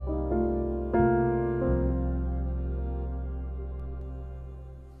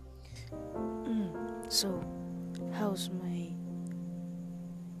So, how's my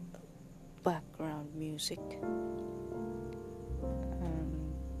background music?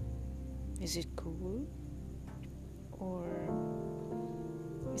 Um, is it cool? Or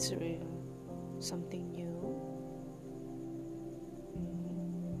is there something new?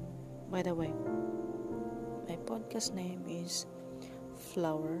 By the way, my podcast name is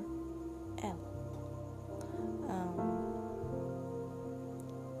Flower L.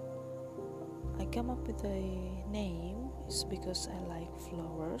 I come up with a name is because I like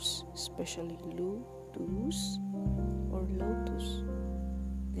flowers, especially lotus or lotus.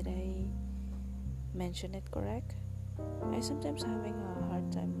 Did I mention it correct? I sometimes having a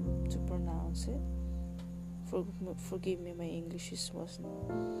hard time to pronounce it. Forgive me, my English wasn't.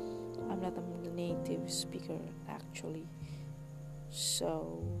 I'm not a native speaker actually,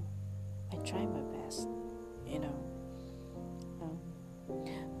 so I try my best. You know, um,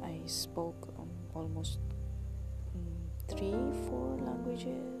 I spoke almost 3-4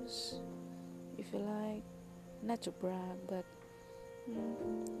 languages, if you like. Not to brag, but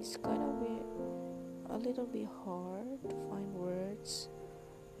it's gonna be a little bit hard to find words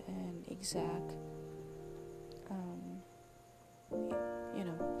and exact.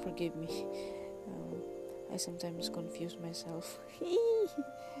 Forgive me. I sometimes confuse myself.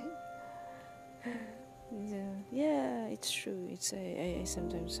 Yeah, it's true. I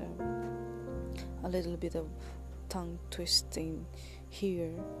sometimes have a little bit of tongue twisting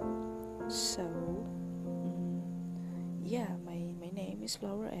here. So, my name is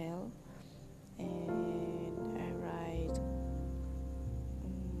Flower L, and I write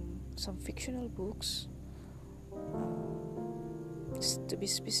some fictional books. To be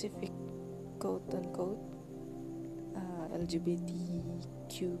specific, quote unquote,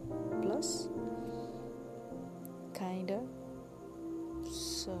 LGBTQ plus, kinda.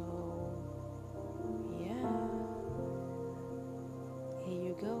 So yeah, here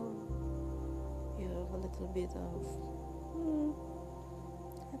you go. You have a little bit of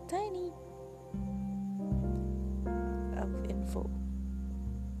a tiny of info.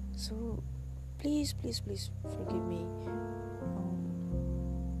 So please forgive me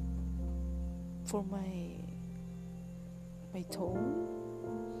for my tone,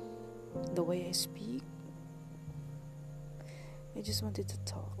 the way I speak. I just wanted to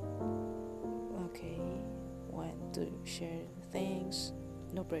talk. Okay, want to share things,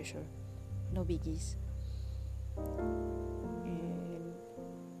 no pressure, no biggies. And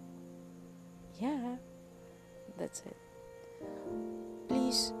yeah, that's it.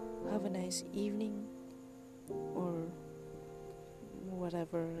 Please have a nice evening or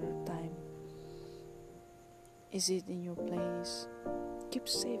whatever time is it in your place. Keep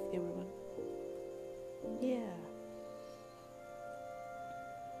safe, everyone.